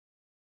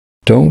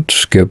Don't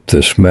skip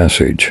this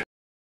message.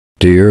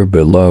 Dear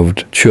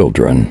beloved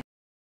children,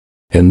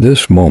 in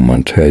this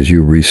moment as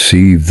you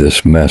receive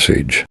this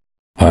message,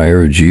 I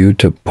urge you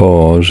to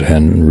pause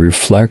and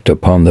reflect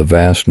upon the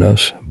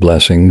vastness,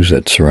 blessings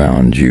that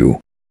surround you.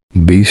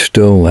 Be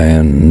still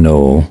and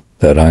know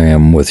that I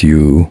am with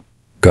you,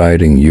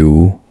 guiding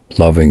you,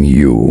 loving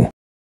you.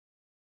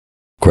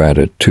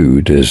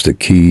 Gratitude is the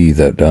key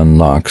that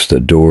unlocks the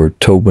door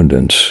to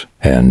abundance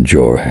and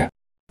joy.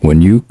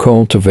 When you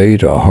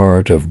cultivate a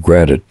heart of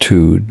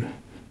gratitude,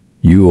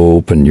 you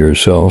open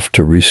yourself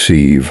to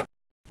receive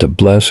the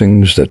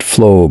blessings that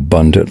flow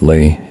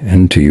abundantly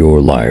into your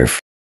life.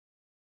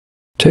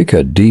 Take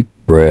a deep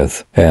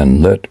breath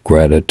and let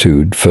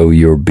gratitude fill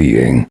your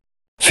being.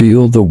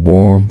 Feel the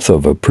warmth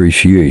of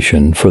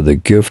appreciation for the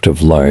gift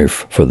of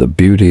life, for the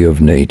beauty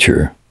of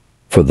nature,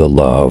 for the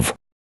love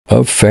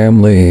of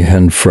family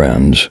and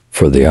friends,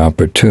 for the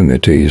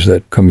opportunities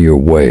that come your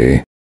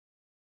way.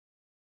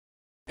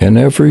 In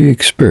every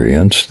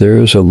experience, there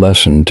is a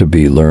lesson to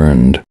be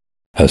learned,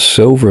 a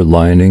silver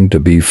lining to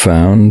be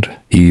found,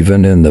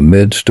 even in the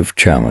midst of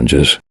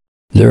challenges.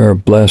 There are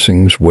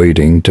blessings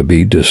waiting to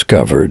be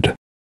discovered.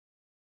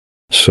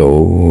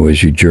 So,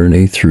 as you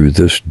journey through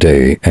this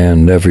day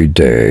and every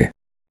day,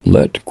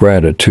 let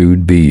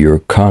gratitude be your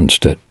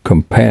constant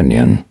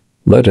companion.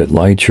 Let it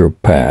light your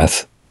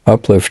path,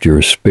 uplift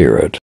your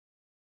spirit.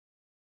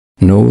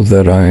 Know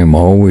that I am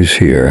always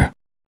here,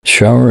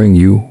 showering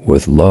you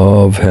with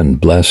love and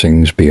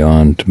blessings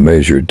beyond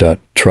measure.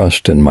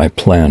 Trust in my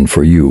plan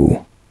for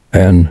you,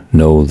 and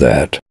know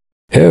that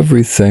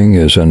everything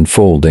is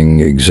unfolding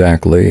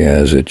exactly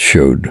as it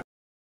should.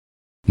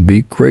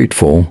 Be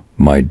grateful,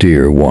 my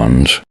dear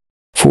ones,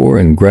 for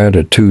in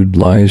gratitude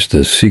lies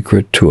the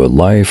secret to a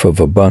life of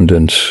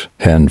abundance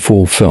and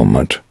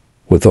fulfillment.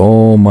 With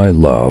all my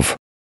love,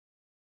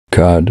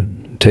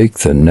 God, take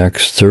the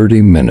next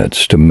 30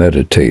 minutes to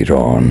meditate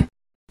on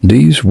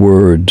these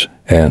words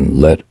and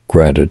let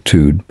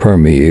gratitude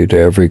permeate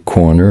every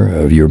corner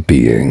of your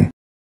being.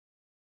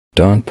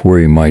 Don't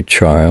worry, my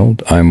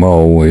child, I'm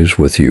always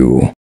with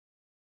you.